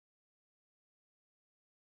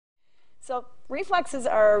So reflexes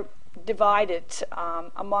are divided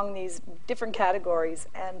among these different categories,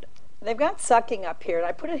 and they've got sucking up here, and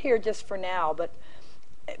I put it here just for now, but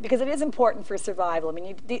because it is important for survival. I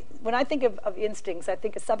mean, when I think of instincts, I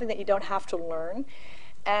think it's something that you don't have to learn,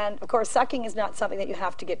 and of course, sucking is not something that you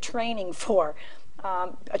have to get training for.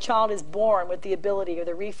 A child is born with the ability or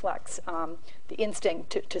the reflex, the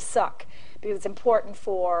instinct to suck, because it's important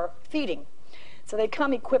for feeding. So they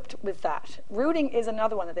come equipped with that. Rooting is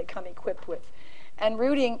another one that they come equipped with. And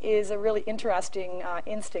rooting is a really interesting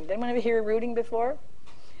instinct. Anyone ever hear rooting before?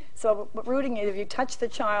 So what rooting is, if you touch the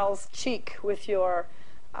child's cheek with your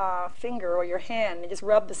finger or your hand and just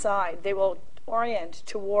rub the side, they will orient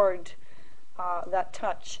toward that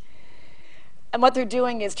touch. And what they're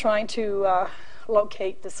doing is trying to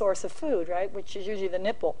locate the source of food, right, which is usually the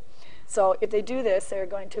nipple. So if they do this, they're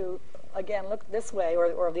going to, again, look this way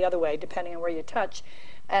or the other way, depending on where you touch.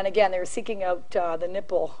 And again, they're seeking out the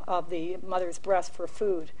nipple of the mother's breast for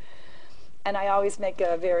food. And I always make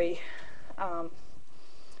a very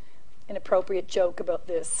inappropriate joke about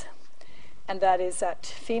this, and that is that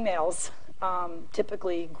females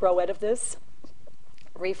typically grow out of this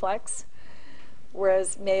reflex,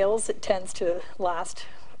 whereas males, it tends to last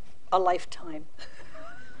a lifetime.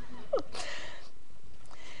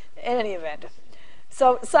 In any event.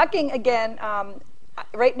 So sucking, again,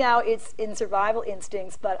 right now it's in survival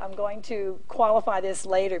instincts, but I'm going to qualify this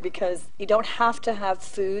later because you don't have to have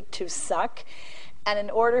food to suck. And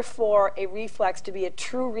in order for a reflex to be a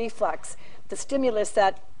true reflex, the stimulus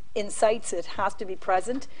that incites it has to be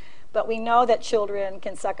present. But we know that children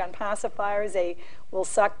can suck on pacifiers. They will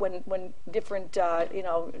suck when different,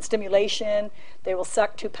 stimulation. They will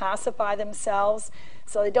suck to pacify themselves.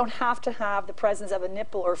 So they don't have to have the presence of a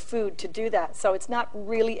nipple or food to do that. So it's not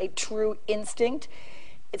really a true instinct.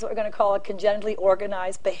 It's what we're going to call a congenitally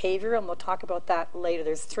organized behavior, and we'll talk about that later.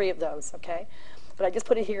 There's 3 of those, okay? But I just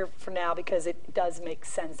put it here for now because it does make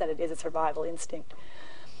sense that it is a survival instinct.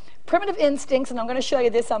 Primitive instincts, and I'm going to show you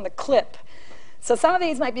this on the clip. So some of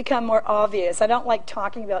these might become more obvious. I don't like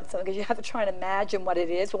talking about something because you have to try and imagine what it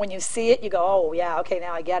is. But when you see it, you go, oh, yeah, okay,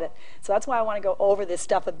 now I get it. So that's why I want to go over this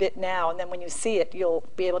stuff a bit now. And then when you see it, you'll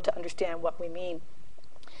be able to understand what we mean.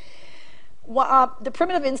 Well, the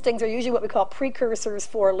primitive instincts are usually what we call precursors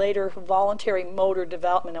for later voluntary motor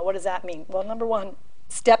development. Now, what does that mean? Well, number 1,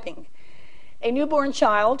 stepping. A newborn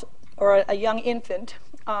child or a young infant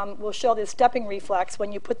will show this stepping reflex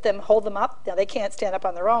when you hold them up. Now, they can't stand up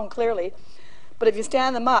on their own, clearly. But if you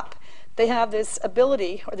stand them up, they have this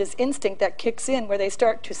ability or this instinct that kicks in where they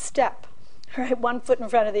start to step, right, 1 foot in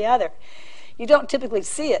front of the other. You don't typically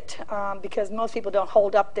see it because most people don't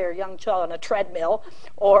hold up their young child on a treadmill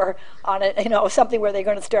or on something where they're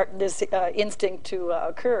going to start this instinct to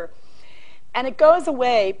occur. And it goes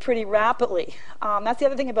away pretty rapidly. That's the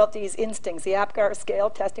other thing about these instincts, the Apgar scale,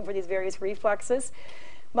 testing for these various reflexes.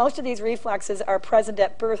 Most of these reflexes are present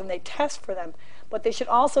at birth and they test for them, but they should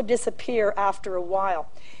also disappear after a while.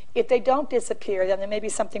 If they don't disappear, then there may be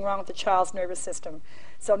something wrong with the child's nervous system.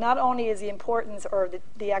 So not only is the importance or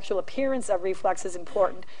the actual appearance of reflexes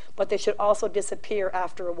important, but they should also disappear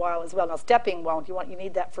after a while as well. Now stepping won't, you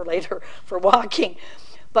need that for later for walking,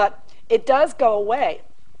 but it does go away.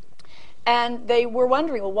 And they were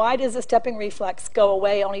wondering, well, why does the stepping reflex go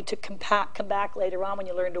away only to come back later on when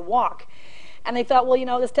you learn to walk? And they thought,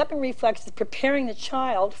 well, the stepping reflex is preparing the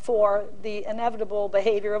child for the inevitable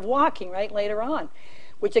behavior of walking, right, later on,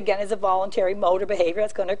 which again is a voluntary motor behavior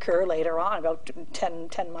that's going to occur later on, about 10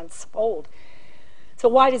 months old. So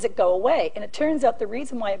why does it go away? And it turns out the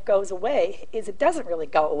reason why it goes away is it doesn't really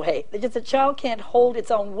go away. It's just the child can't hold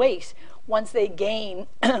its own weight once they gain,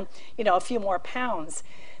 a few more pounds.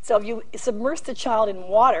 So if you submerge the child in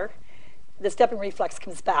water, the stepping reflex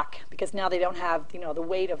comes back because now they don't have the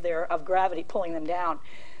weight of gravity pulling them down.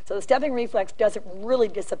 So the stepping reflex doesn't really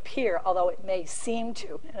disappear, although it may seem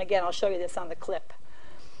to. And again, I'll show you this on the clip.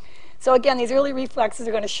 So again, these early reflexes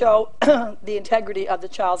are going to show the integrity of the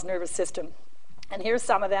child's nervous system. And here's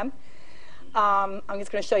some of them. I'm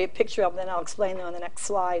just going to show you a picture of them, then I'll explain them on the next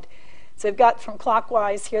slide. So we've got from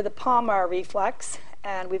clockwise here the palmar reflex,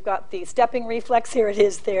 and we've got the stepping reflex. Here it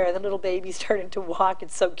is there, the little baby starting to walk.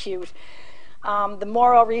 It's so cute. The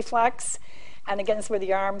Moro reflex, and again, this is where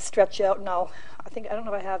the arms stretch out, and I don't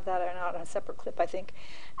know if I have that or not on a separate clip, I think.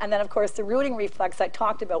 And then, of course, the rooting reflex I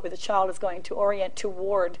talked about, where the child is going to orient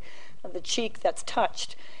toward the cheek that's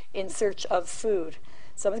touched in search of food.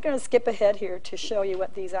 So I'm just going to skip ahead here to show you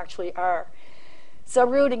what these actually are. So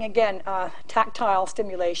rooting, again, tactile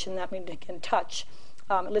stimulation, that means it can touch,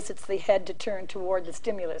 elicits the head to turn toward the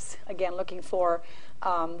stimulus, again, looking for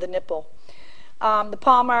the nipple. The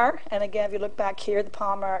palmar, and again, if you look back here, the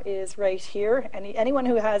palmar is right here. And anyone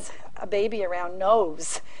who has a baby around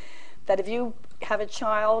knows that if you have a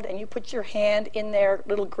child and you put your hand in their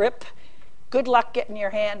little grip, good luck getting your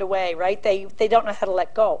hand away, right? They don't know how to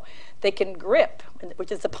let go. They can grip,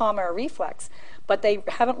 which is the palmar reflex, but they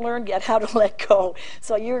haven't learned yet how to let go.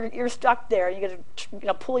 So you're stuck there. You got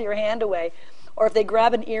to pull your hand away. Or if they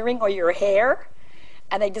grab an earring or your hair,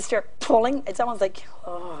 and they just start pulling, it's almost like,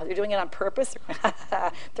 oh, they're doing it on purpose.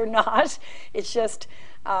 They're not. It's just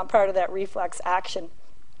part of that reflex action.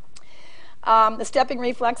 The stepping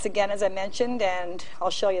reflex, again, as I mentioned, and I'll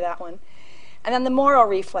show you that one. And then the moral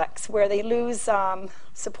reflex, where they lose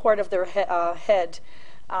support of their head.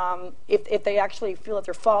 If they actually feel that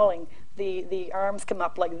they're falling, the arms come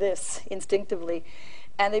up like this instinctively.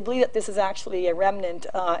 And they believe that this is actually a remnant,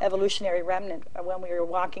 evolutionary remnant, when we were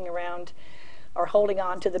walking around or holding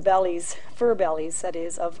on to the bellies, fur bellies, that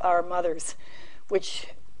is, of our mothers, which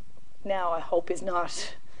now I hope is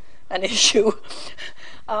not an issue.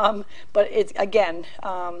 But it's, again,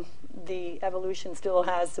 the evolution still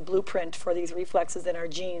has the blueprint for these reflexes in our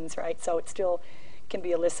genes, right? So it still can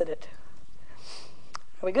be elicited.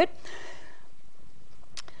 Are we good?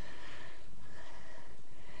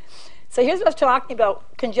 So here's what I was talking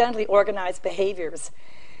about, congenitally organized behaviors.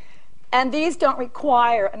 And these don't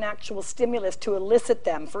require an actual stimulus to elicit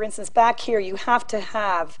them. For instance, back here, you have to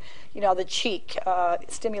have, the cheek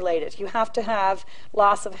stimulated. You have to have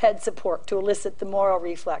loss of head support to elicit the moral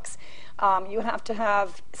reflex. You have to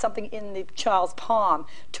have something in the child's palm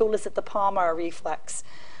to elicit the palmar reflex.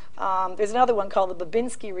 There's another one called the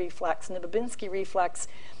Babinski reflex. And the Babinski reflex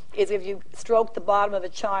is if you stroke the bottom of a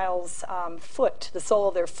child's foot, the sole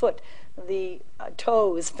of their foot, the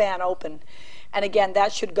toes fan open. And again,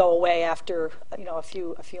 that should go away after a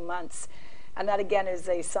few months. And that again is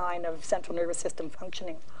a sign of central nervous system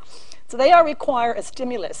functioning. So they all require a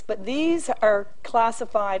stimulus, but these are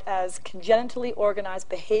classified as congenitally organized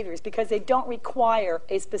behaviors because they don't require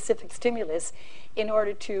a specific stimulus in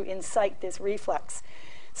order to incite this reflex.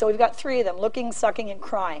 So we've got three of them: looking, sucking, and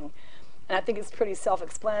crying. And I think it's pretty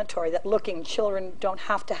self-explanatory that looking, children don't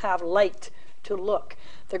have to have light to look.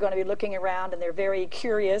 They're going to be looking around and they're very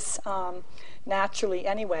curious naturally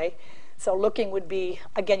anyway. So looking would be,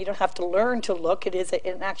 again, you don't have to learn to look. It is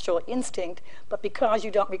an actual instinct, but because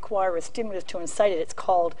you don't require a stimulus to incite it, it's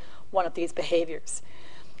called one of these behaviors.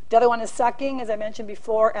 The other one is sucking, as I mentioned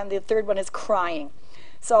before, and the third one is crying.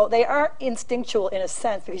 So they are instinctual in a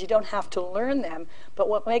sense because you don't have to learn them, but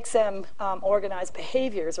what makes them organized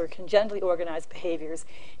behaviors or congenitally organized behaviors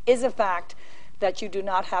is the fact that you do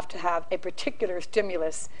not have to have a particular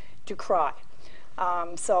stimulus to cry.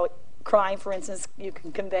 So crying, for instance, you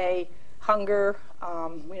can convey hunger,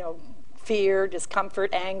 fear,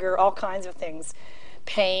 discomfort, anger, all kinds of things,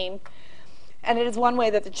 pain. And it is one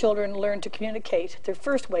way that the children learn to communicate, their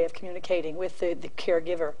first way of communicating with the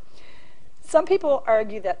caregiver. Some people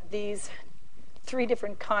argue that these three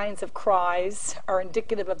different kinds of cries are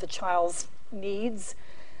indicative of the child's needs.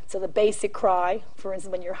 So the basic cry, for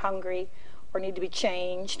instance, when you're hungry or need to be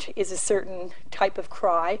changed, is a certain type of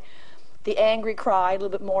cry. The angry cry, a little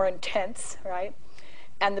bit more intense, right?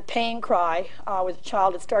 And the pain cry, with a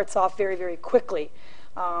child, it starts off very, very quickly.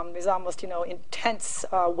 There's almost, intense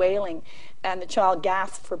wailing, and the child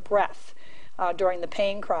gasps for breath during the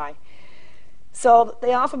pain cry. So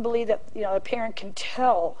they often believe that, a parent can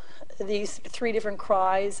tell these three different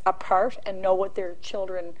cries apart and know what their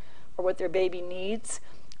children or what their baby needs.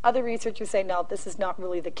 Other researchers say, no, this is not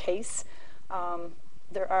really the case.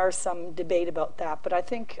 There are some debate about that, but I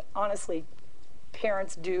think, honestly,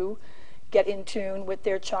 parents do get in tune with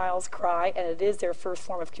their child's cry, and it is their first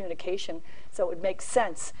form of communication, so it would make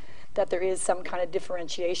sense that there is some kind of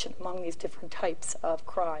differentiation among these different types of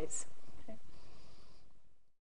cries.